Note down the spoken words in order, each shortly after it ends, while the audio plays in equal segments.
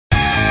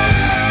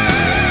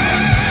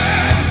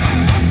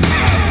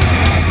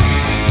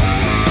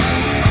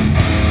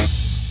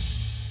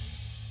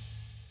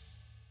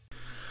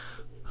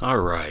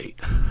Alright.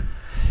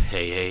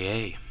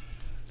 Hey.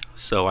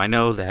 So I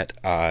know that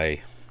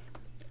I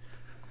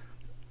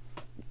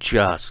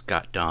just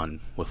got done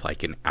with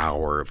like an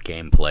hour of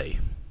gameplay.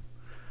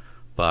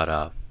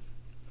 But,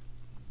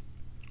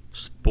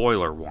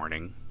 spoiler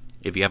warning.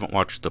 If you haven't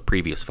watched the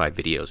previous 5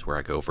 videos where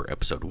I go over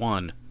episode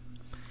 1,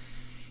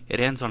 it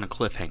ends on a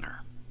cliffhanger.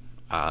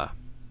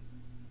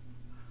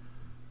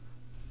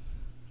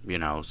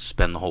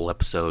 Spend the whole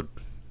episode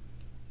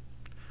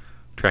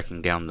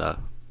tracking down the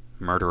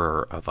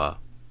murderer of a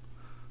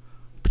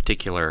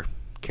particular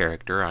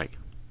character I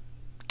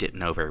didn't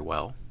know very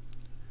well.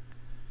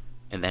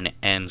 And then it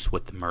ends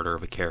with the murder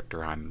of a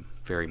character I'm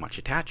very much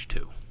attached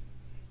to.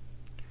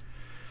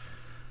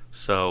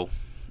 So,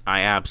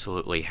 I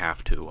absolutely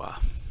have to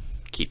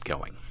keep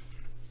going.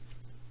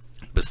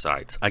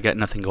 Besides, I got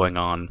nothing going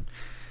on,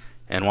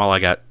 and while I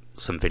got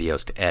some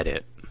videos to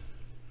edit,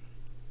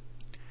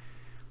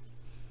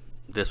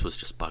 this was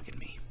just bugging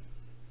me.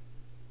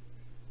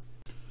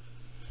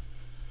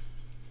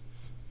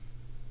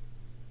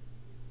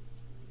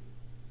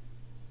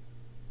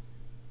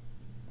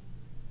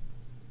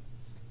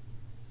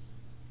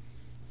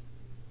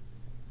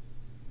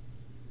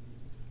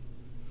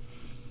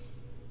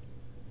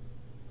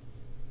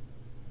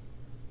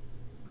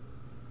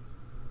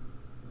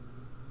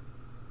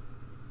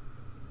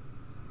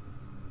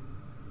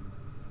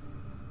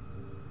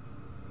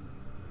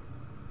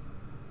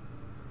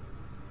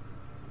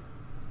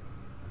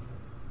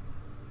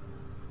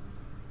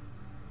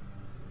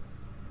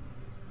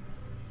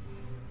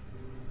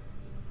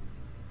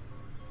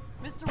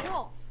 Mr.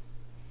 Wolf!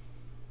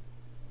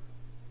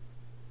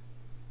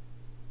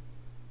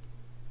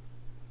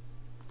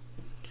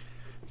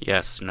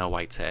 Yes, Snow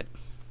White's head.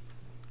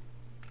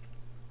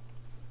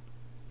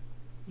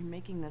 You're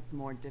making this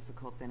more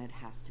difficult than it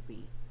has to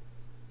be.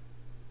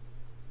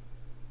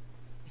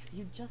 If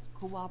you just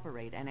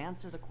cooperate and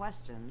answer the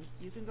questions,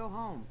 you can go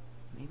home.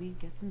 Maybe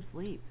get some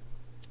sleep.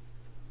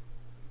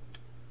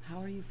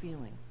 How are you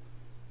feeling?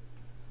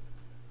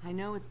 I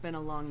know it's been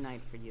a long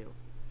night for you.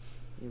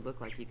 You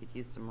look like you could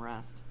use some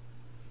rest.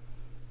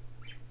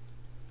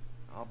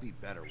 I'll be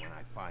better when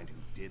I find who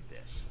did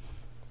this,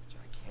 which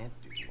I can't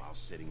do while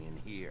sitting in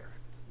here.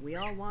 We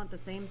all want the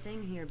same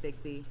thing here,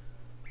 Bigby.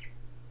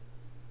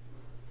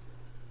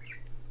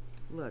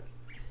 Look,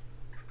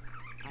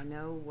 I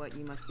know what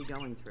you must be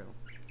going through.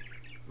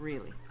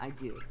 Really, I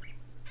do.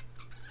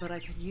 But I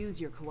could use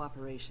your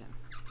cooperation.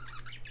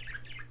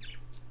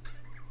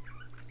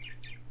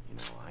 You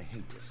know, I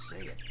hate to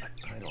say it, but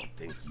I don't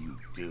think you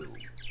do.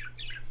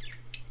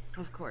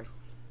 Of course.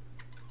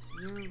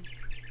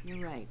 You're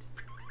right.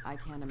 I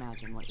can't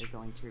imagine what you're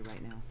going through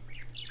right now.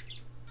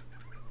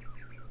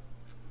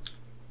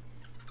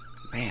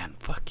 Man,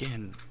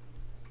 fucking...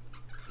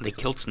 They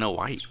killed Snow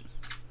White.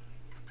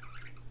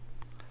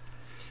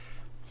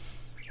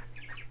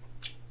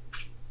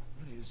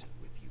 What is it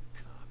with you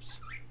cops?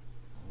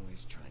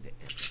 Always trying to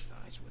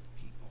empathize with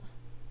people.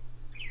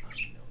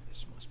 I know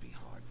this must be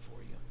hard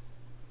for you.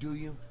 Do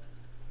you?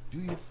 Do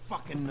you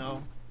fucking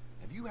know?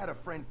 Have you had a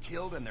friend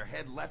killed and their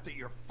head left at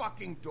your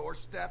fucking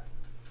doorstep?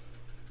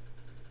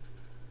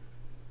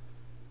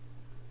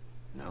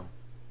 No,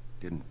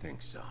 didn't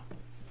think so.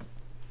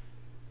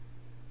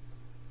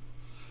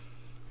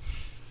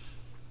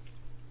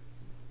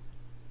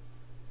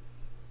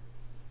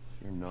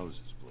 Your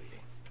nose is bleeding.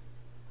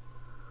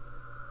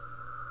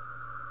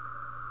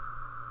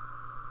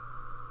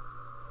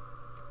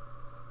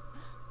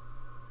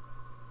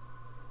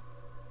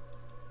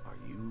 Are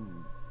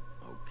you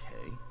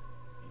okay?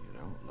 You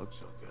don't look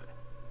so good.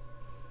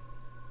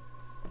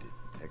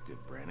 Detective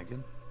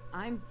Brannigan?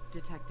 I'm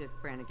Detective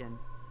Brannigan.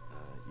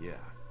 Yeah,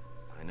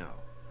 I know.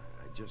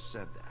 I just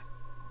said that.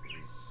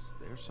 Is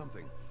there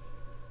something?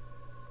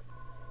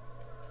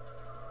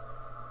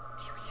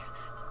 Do you hear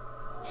that?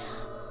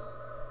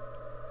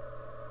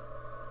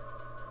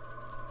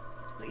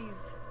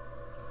 Please.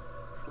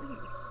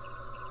 Please.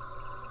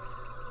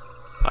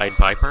 Pied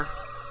Piper?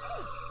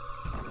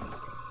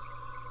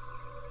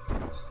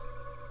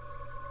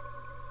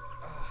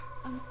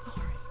 I'm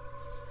sorry.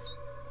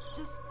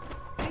 Just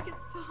make it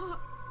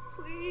stop,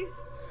 please.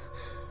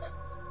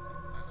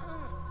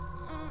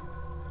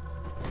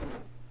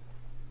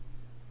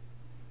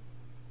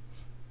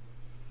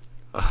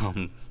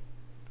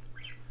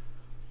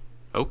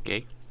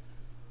 Okay.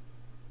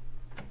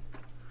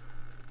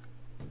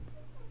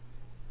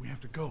 We have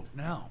to go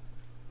now.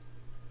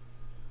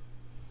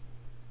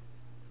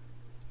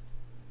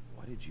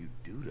 What did you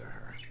do to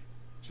her?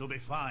 She'll be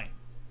fine.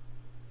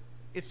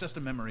 It's just a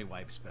memory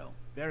wipe spell.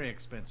 Very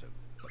expensive,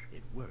 but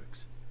it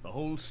works. The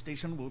whole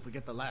station will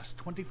forget the last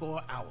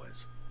 24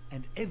 hours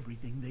and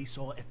everything they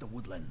saw at the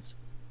Woodlands.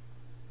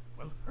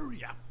 Well,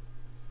 hurry up.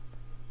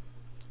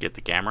 Get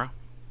the camera.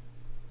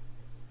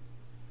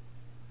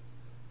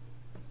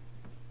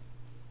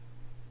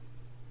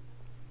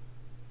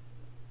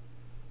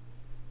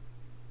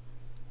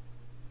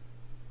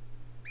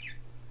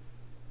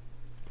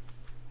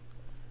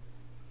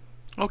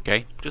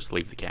 Okay, just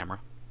leave the camera.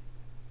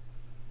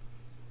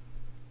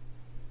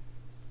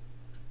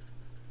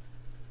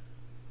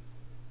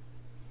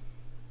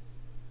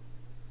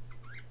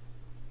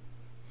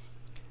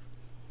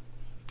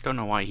 Don't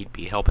know why he'd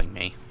be helping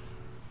me.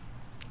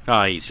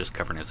 Oh, he's just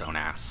covering his own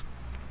ass.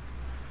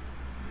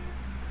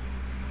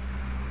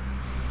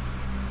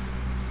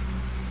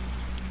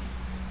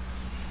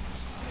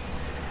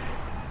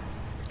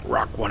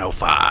 Rock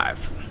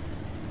 105.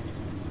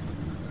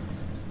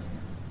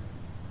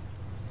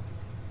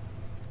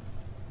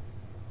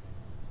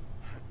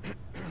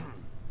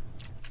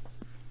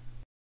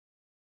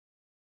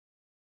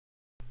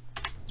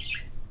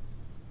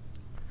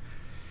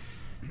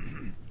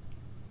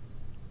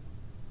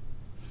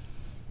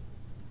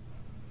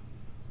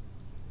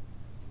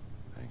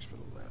 Thanks for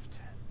the lift.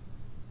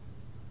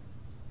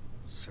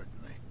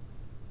 Certainly.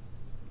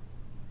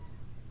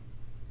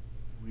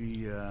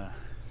 We,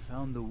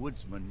 found the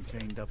woodsman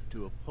chained up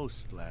to a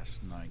post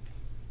last night.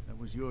 That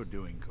was your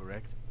doing,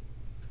 correct?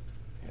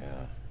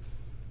 Yeah.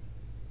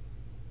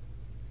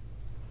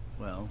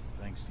 Well,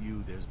 thanks to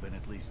you, there's been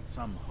at least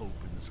some hope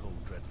in this whole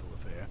dreadful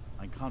affair.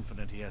 I'm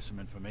confident he has some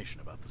information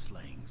about the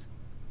slayings.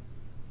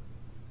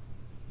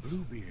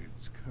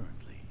 Bluebeard's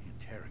currently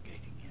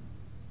interrogating him.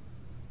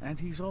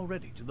 And he's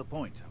already to the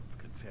point of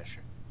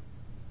confession.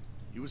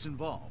 He was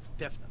involved,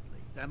 definitely.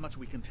 That much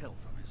we can tell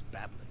from his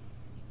babbling.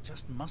 He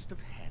just must have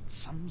had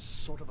some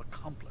sort of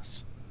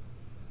accomplice.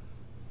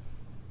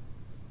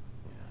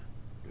 Yeah,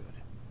 good.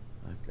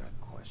 I've got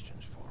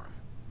questions for him.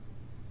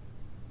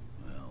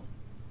 Well,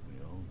 we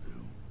all do.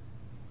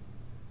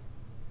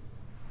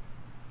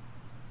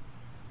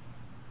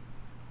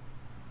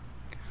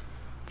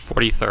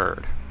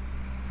 $43rd.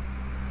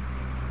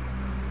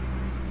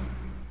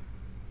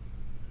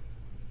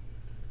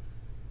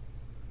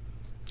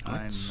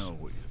 I know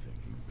what you're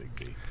thinking,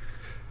 Bigby.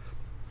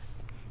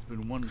 It's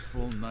been one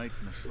full night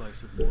and a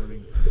slice of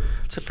morning.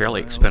 It's a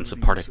fairly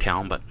expensive part of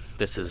town, but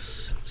this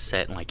is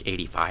set in like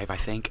 85, I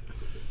think.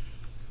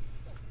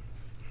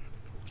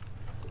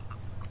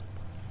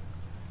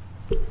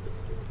 You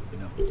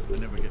know, I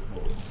never get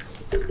more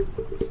homesick.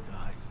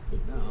 Skies.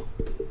 Now,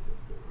 for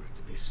it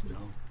to be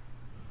snow.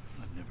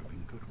 I've never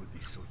been good with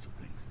these sorts of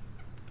things.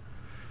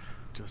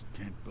 Just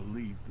can't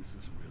believe this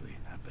is really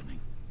happening.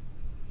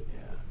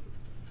 Yeah.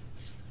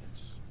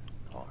 It's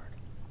hard.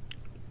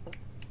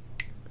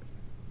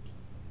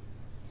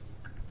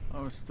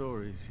 Our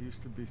stories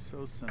used to be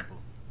so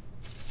simple.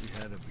 We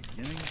had a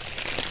beginning, a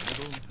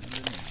middle, and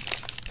an end.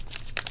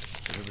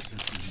 But ever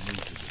since we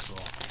moved to this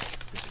awful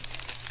city,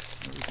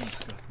 everything's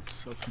gotten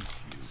so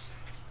confused.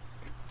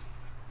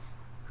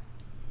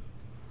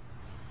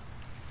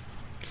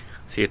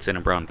 See, it's in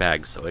a brown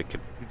bag, so it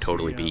could Did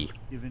totally she, be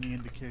give any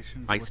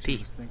indication of iced what she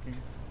tea. was thinking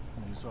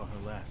when you saw her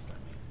last,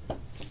 I mean?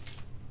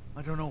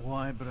 I don't know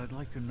why, but I'd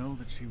like to know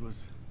that she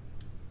was,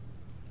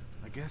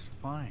 I guess,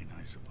 fine,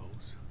 I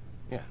suppose.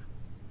 Yeah.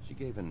 She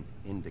gave an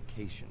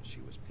indication she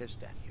was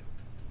pissed at you.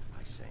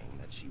 By saying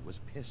that she was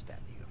pissed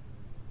at you.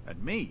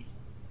 At me?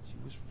 She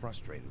was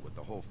frustrated with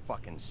the whole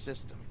fucking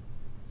system.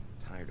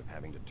 Tired of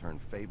having to turn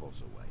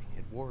Fables away.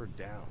 It wore her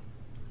down.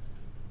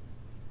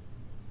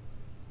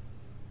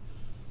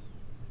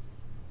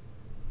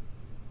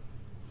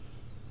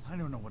 I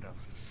don't know what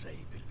else to say,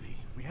 Bigby.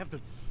 We have to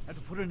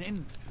put an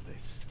end to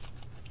this.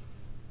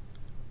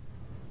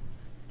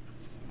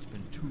 It's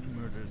been 2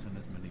 murders in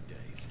as many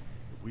days.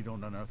 If we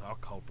don't unearth our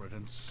culprit,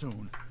 and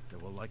soon, there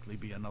will likely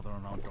be another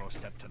on our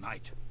doorstep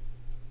tonight.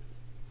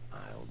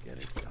 I'll get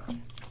it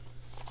done.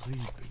 Please,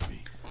 Bigby.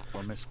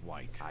 For Miss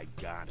White. I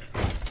got it.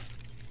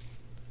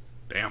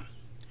 Damn.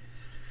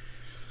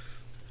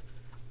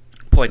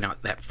 Probably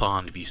not that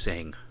fond of you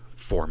saying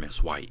for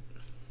Miss White.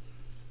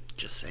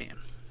 Just saying.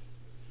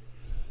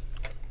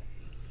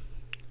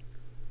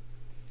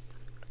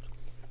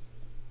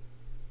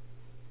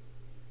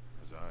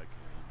 As I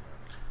came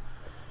back,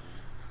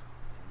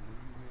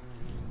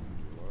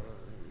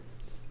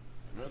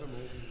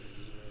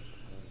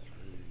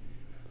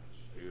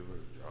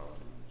 Sailor John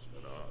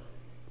said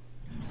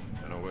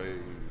I, and away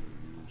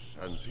you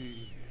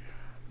Santee,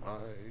 my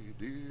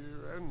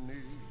dear Annie.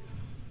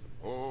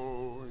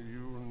 Oh,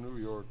 you New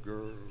York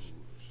girls,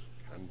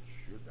 can't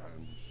you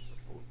dance the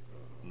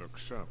polka? Look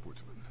sharp,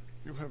 Woodsman.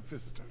 You have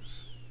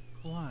visitors.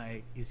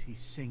 Why is he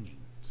singing?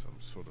 Some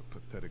sort of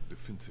pathetic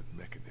defensive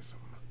mechanism.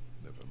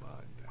 Never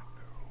mind that,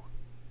 though.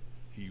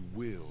 He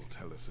will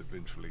tell us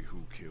eventually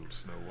who killed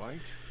Snow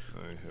White.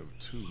 I have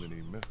too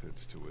many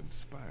methods to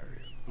inspire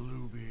him.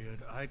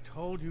 Bluebeard, I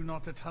told you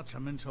not to touch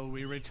him until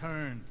we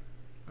returned.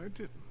 I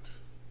didn't.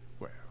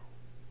 Well,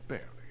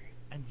 barely.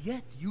 And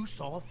yet you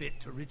saw fit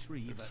to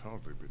retrieve It's it.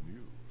 hardly been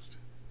used.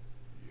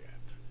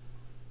 Yet.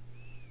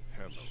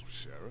 Hello,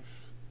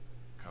 Sheriff.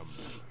 Come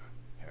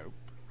to help?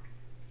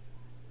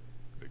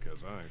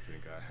 Because I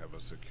think I have a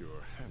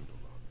secure handle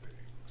on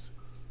things.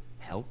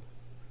 Help?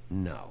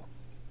 No.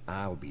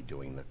 I'll be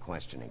doing the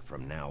questioning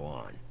from now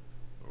on.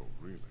 Oh,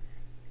 really?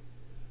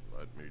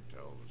 Let me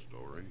tell the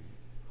story.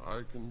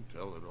 I can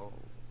tell it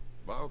all.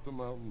 About the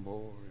mountain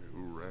boy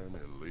who ran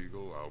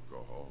illegal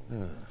alcohol.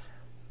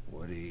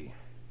 Woody.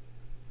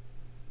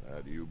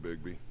 That you,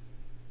 Bigby?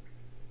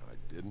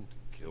 I didn't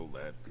kill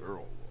that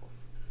girl, Wolf.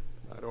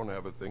 I don't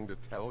have a thing to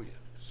tell you,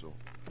 so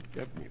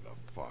get me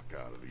the fuck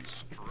out of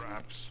these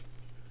straps.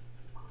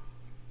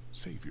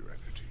 Save your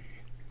energy.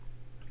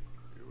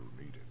 You'll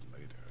need it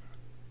later.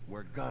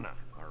 We're gonna,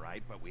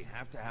 alright? But we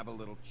have to have a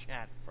little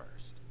chat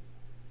first.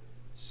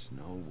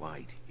 Snow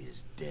White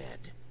is dead.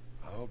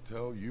 I'll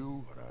tell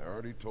you what I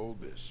already told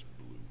this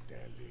blue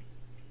dandy.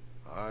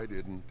 I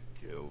didn't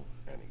kill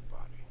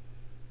anybody.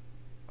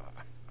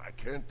 I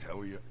can't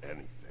tell you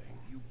anything.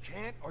 You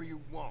can't or you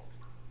won't.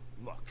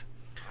 Look,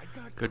 I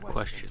got Good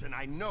questions, question. and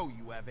I know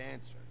you have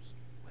answers.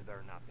 Whether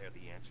or not they're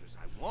the answers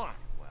I want,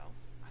 well,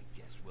 I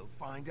guess we'll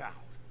find out.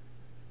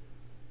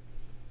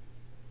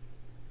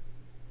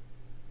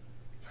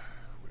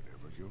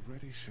 Whenever you're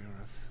ready,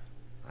 Sheriff.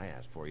 I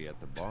asked for you at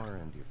the bar,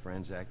 and your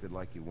friends acted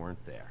like you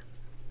weren't there.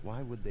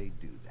 Why would they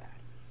do that?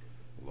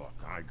 Look,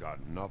 I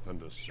got nothing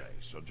to say,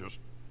 so just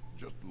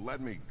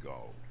let me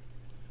go.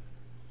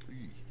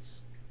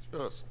 Please,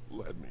 just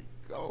let me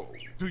go.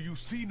 Do you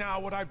see now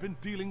what I've been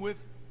dealing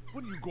with?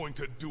 What are you going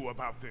to do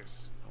about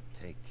this? I'll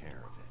take care of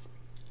it.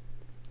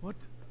 What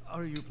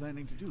are you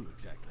planning to do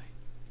exactly?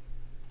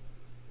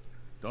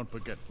 Don't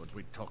forget what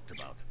we talked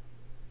about.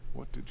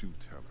 What did you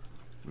tell her?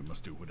 We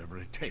must do whatever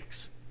it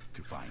takes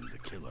to find the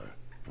killer.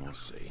 We'll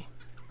see.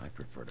 I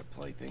prefer to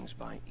play things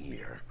by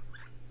ear.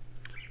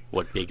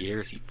 What big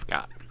ears you've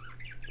got.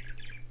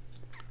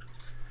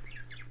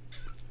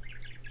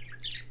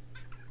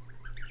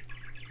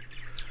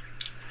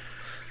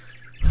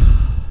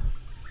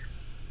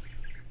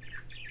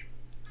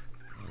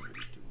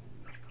 Really do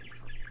nothing,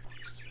 for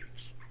fuck's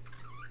sakes.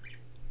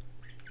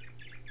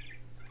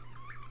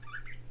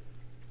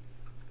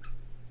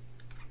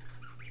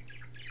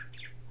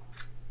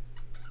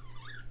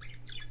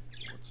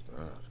 What's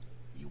that?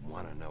 You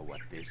want to know what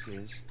this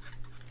is?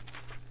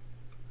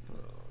 Oh,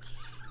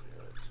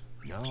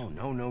 shit.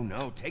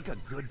 No. Take a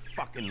good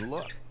fucking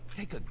look.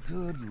 Take a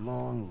good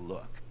long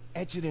look.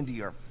 Etch it into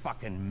your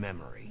fucking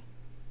memory.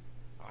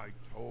 I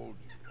told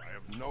you, I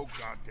have no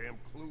goddamn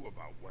clue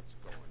about what's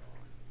going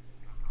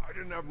on. I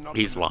didn't have nothing.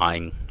 He's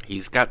lying.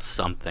 He's got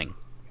something.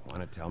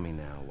 Want to tell me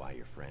now why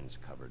your friends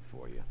covered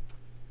for you?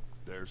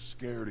 They're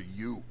scared of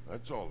you.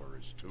 That's all there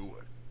is to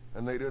it.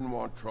 And they didn't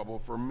want trouble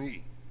for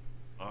me.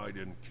 I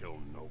didn't kill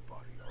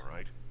nobody, all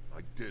right?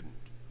 I didn't.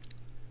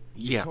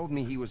 You Yeah. told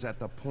me he was at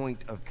the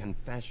point of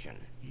confession.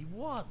 He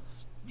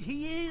was.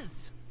 He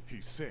is.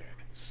 He said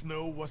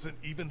Snow wasn't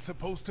even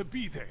supposed to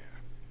be there.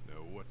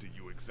 Now, what do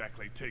you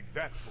exactly take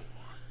that for?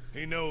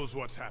 He knows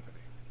what's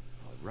happening.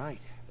 All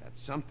right,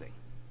 that's something.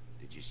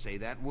 Did you say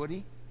that,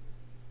 Woody?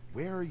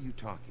 Where are you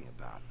talking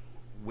about?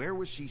 Where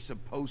was she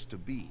supposed to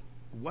be?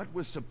 What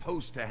was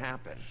supposed to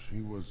happen?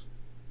 She was...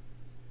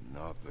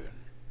 nothing.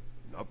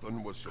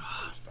 Nothing was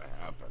supposed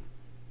to happen.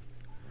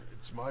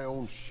 It's my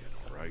own shit,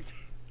 all right?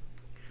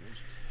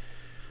 Just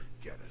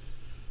forget it.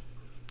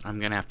 I'm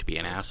gonna have to be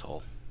an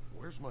asshole.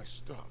 Where's my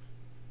stuff?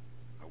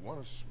 I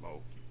want to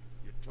smoke.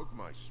 You took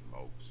my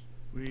smokes.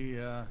 We,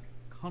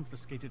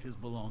 confiscated his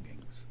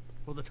belongings,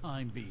 for the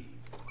time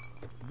being.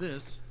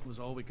 This was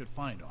all we could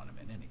find on him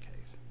in any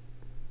case.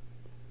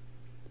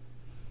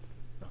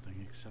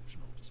 Nothing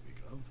exceptional to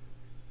speak of.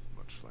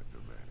 Much like the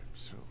man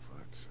himself,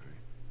 I'd say.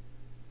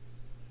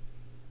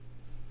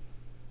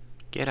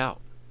 Get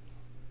out.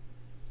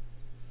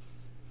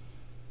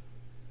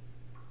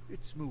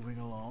 It's moving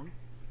along.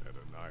 At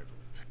an idle.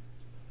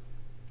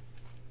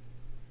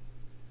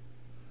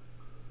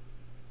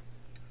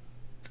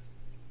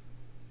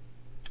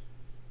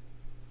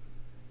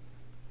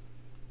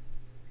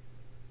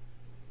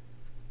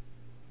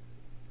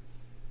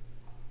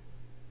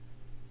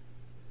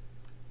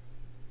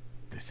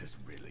 This is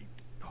really...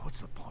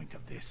 What's the point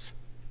of this?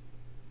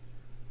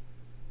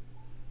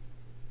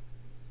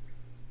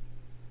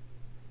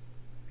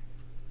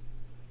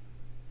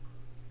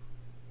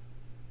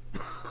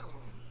 Thanks.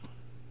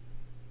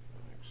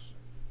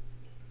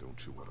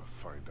 Don't you want to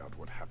find out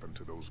what happened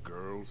to those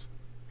girls?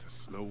 To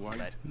Snow White?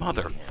 Let me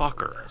Motherfucker.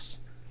 handle this.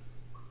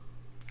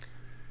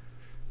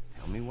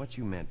 Tell me what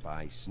you meant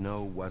by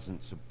Snow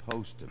wasn't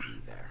supposed to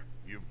be there.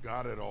 You've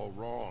got it all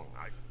wrong.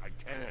 I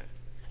can't.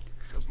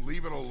 Just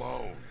leave it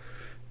alone.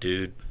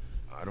 Dude.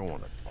 I don't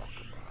want to talk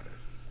about it.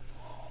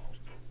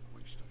 Just a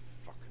waste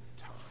of fucking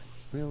time.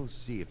 We'll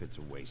see if it's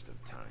a waste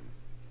of time.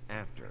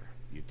 After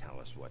you tell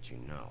us what you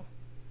know.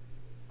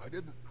 I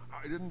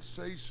didn't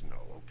say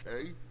Snow,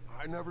 okay?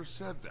 I never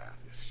said that.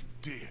 Yes,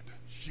 you did.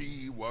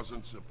 She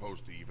wasn't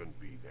supposed to even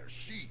be there.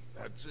 She,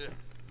 that's it.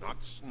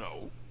 Not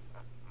Snow.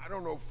 I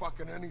don't know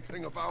fucking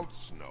anything about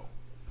Snow.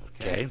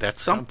 Okay,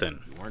 that's something.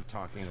 You weren't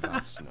talking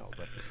about Snow,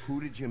 but who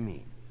did you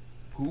mean?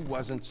 Who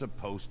wasn't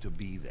supposed to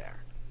be there?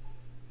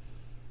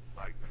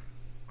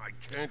 I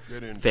can't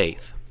get in.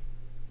 Faith.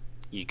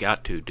 You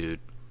got to, dude.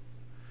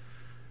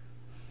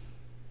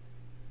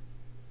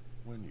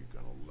 When you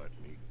gonna let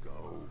me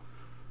go?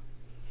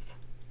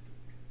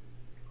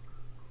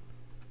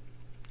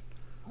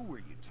 Who are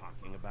you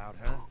talking about,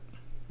 huh?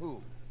 Who?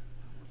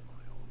 It was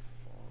my own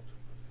fault.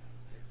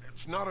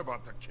 It's not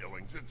about the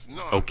killings. It's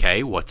not.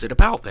 Okay, what's it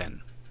about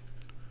then?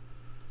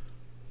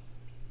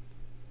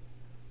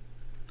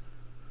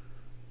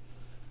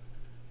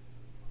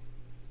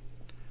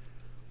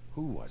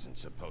 Who wasn't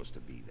supposed to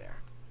be there?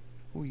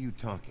 Who are you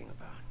talking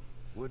about?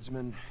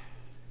 Woodsman,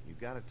 you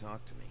gotta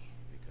talk to me,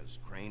 because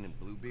Crane and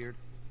Bluebeard,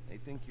 they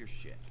think you're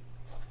shit.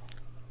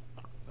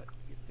 But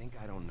you think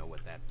I don't know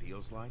what that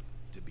feels like?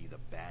 To be the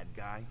bad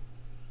guy?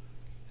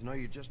 To know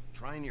you're just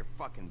trying your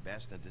fucking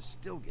best and to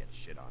still get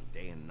shit on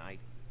day and night?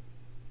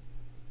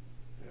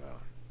 Yeah,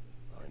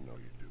 I know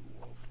you do,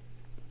 Wolf.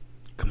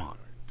 Come on.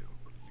 I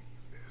don't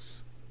believe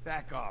this.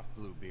 Back off,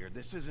 Bluebeard.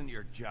 This isn't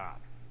your job.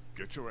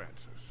 Get your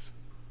answers,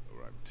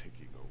 or I'm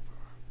taking over.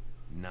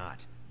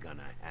 Not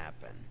gonna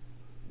happen.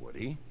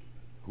 Woody?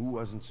 Who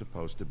wasn't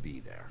supposed to be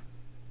there?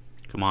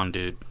 Come on,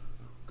 dude.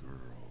 Girl,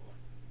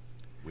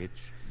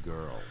 Which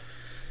girl?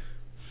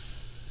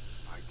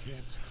 I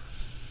can't.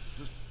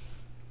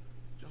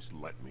 Just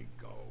let me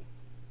go.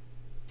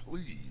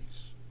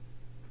 Please.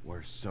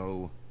 We're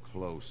so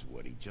close,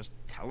 Woody. Just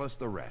tell us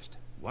the rest.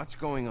 What's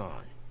going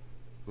on?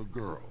 The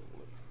girl.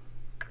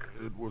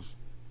 It was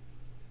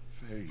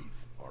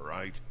Faith, all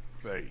right?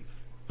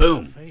 Faith.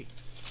 Boom.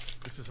 Faith.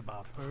 This is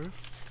about her?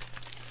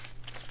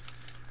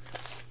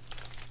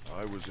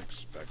 I was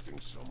expecting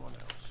someone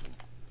else, and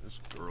this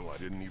girl I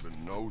didn't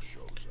even know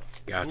shows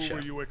up. Gotcha. Who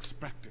were you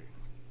expecting?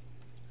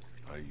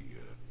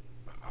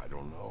 I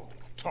don't know.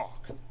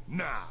 Talk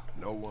now.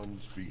 No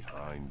one's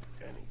behind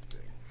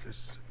anything.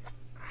 This...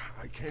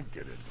 I can't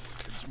get into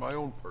it. It's my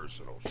own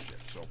personal shit,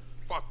 so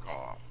fuck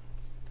off.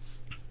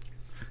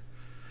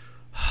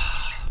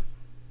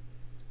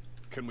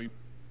 Can we?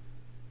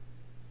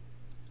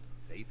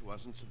 Faith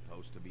wasn't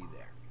supposed to be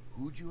there.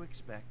 Who'd you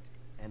expect,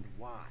 and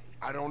why?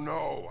 I don't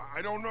know.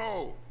 I don't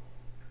know.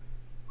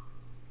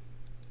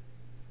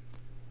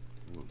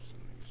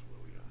 Loosen these,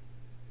 will ya?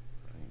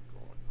 I ain't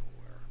going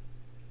nowhere.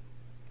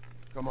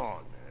 Come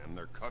on, man.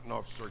 They're cutting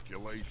off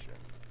circulation.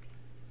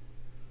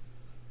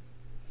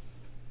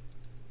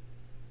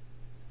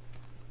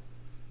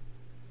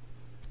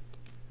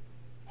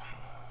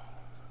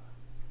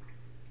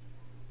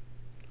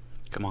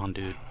 Come on,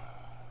 dude.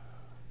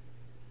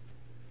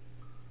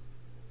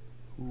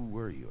 Who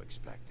were you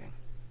expecting?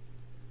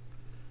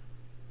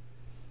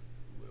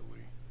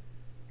 Lily.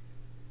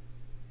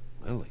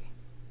 Lily?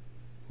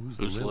 Who's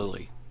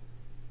Lily?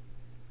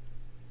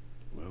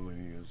 Lily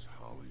is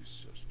Holly's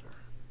sister.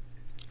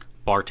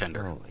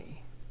 Bartender.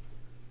 Lily?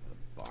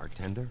 The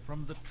bartender?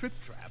 From the Trip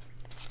Trap?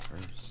 Her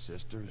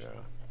sister's? Yeah.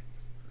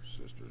 Her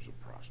sister's a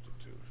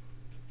prostitute.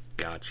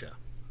 Gotcha.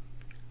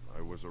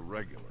 I was a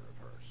regular of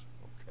hers,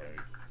 okay?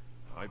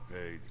 I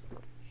paid.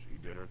 She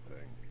did her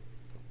thing.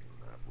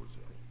 And that was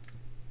it.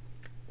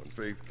 When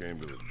Faith came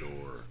to the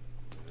door,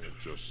 it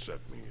just set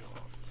me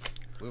off.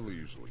 Lily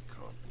usually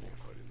comped me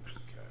if I didn't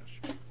have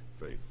cash.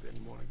 Faith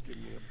didn't want to give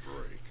me a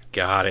break.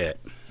 Got it.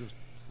 Just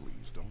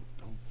please, don't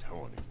tell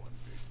anyone,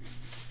 baby.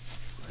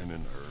 Ren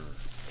and her,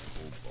 the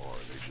whole bar,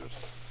 they just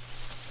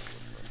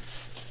wouldn't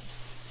understand.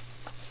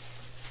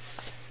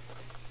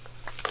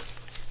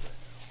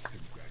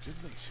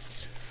 Congratulations.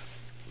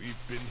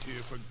 We've been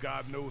here for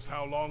God knows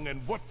how long,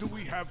 and what do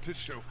we have to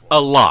show for it? A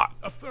lot.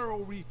 A thorough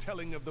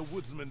retelling of the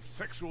woodsman's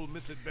sexual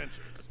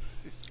misadventures.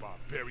 This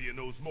barbarian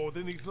knows more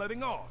than he's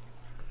letting on.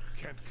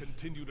 Can't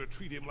continue to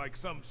treat him like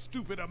some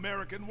stupid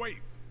American waif.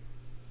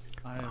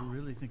 I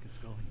really think it's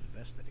going the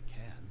best that it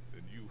can.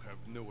 And you have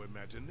no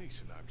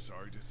imagination, I'm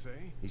sorry to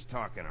say. He's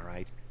talking, all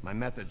right? My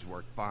methods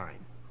work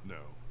fine.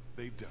 No,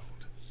 they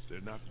don't.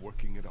 They're not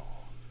working at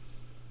all.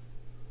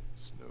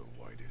 Snow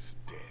White is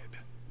dead.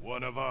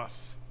 One of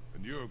us.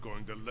 And you're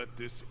going to let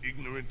this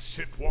ignorant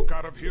shit walk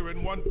out of here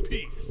in one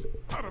piece.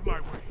 Out of my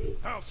way.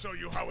 I'll show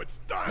you how it's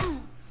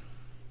done.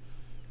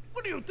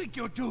 What do you think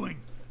you're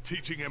doing?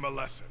 Teaching him a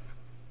lesson.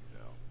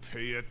 Now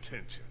pay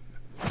attention.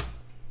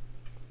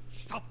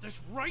 Stop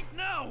this right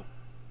now!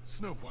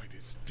 Snow White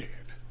is dead.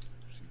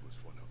 She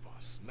was one of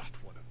us, not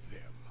one of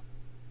them.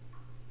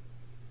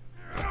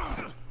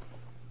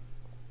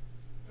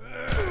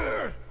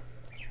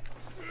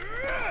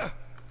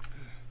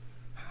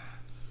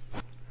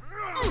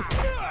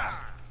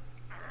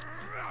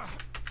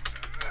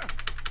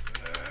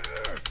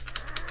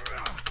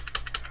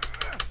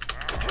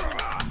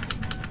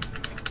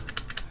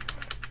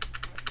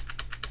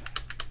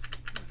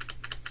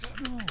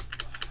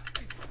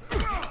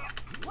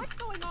 What's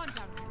going on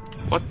down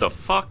here? What the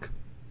fuck?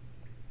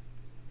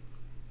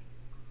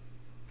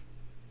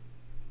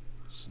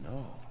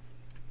 Snow.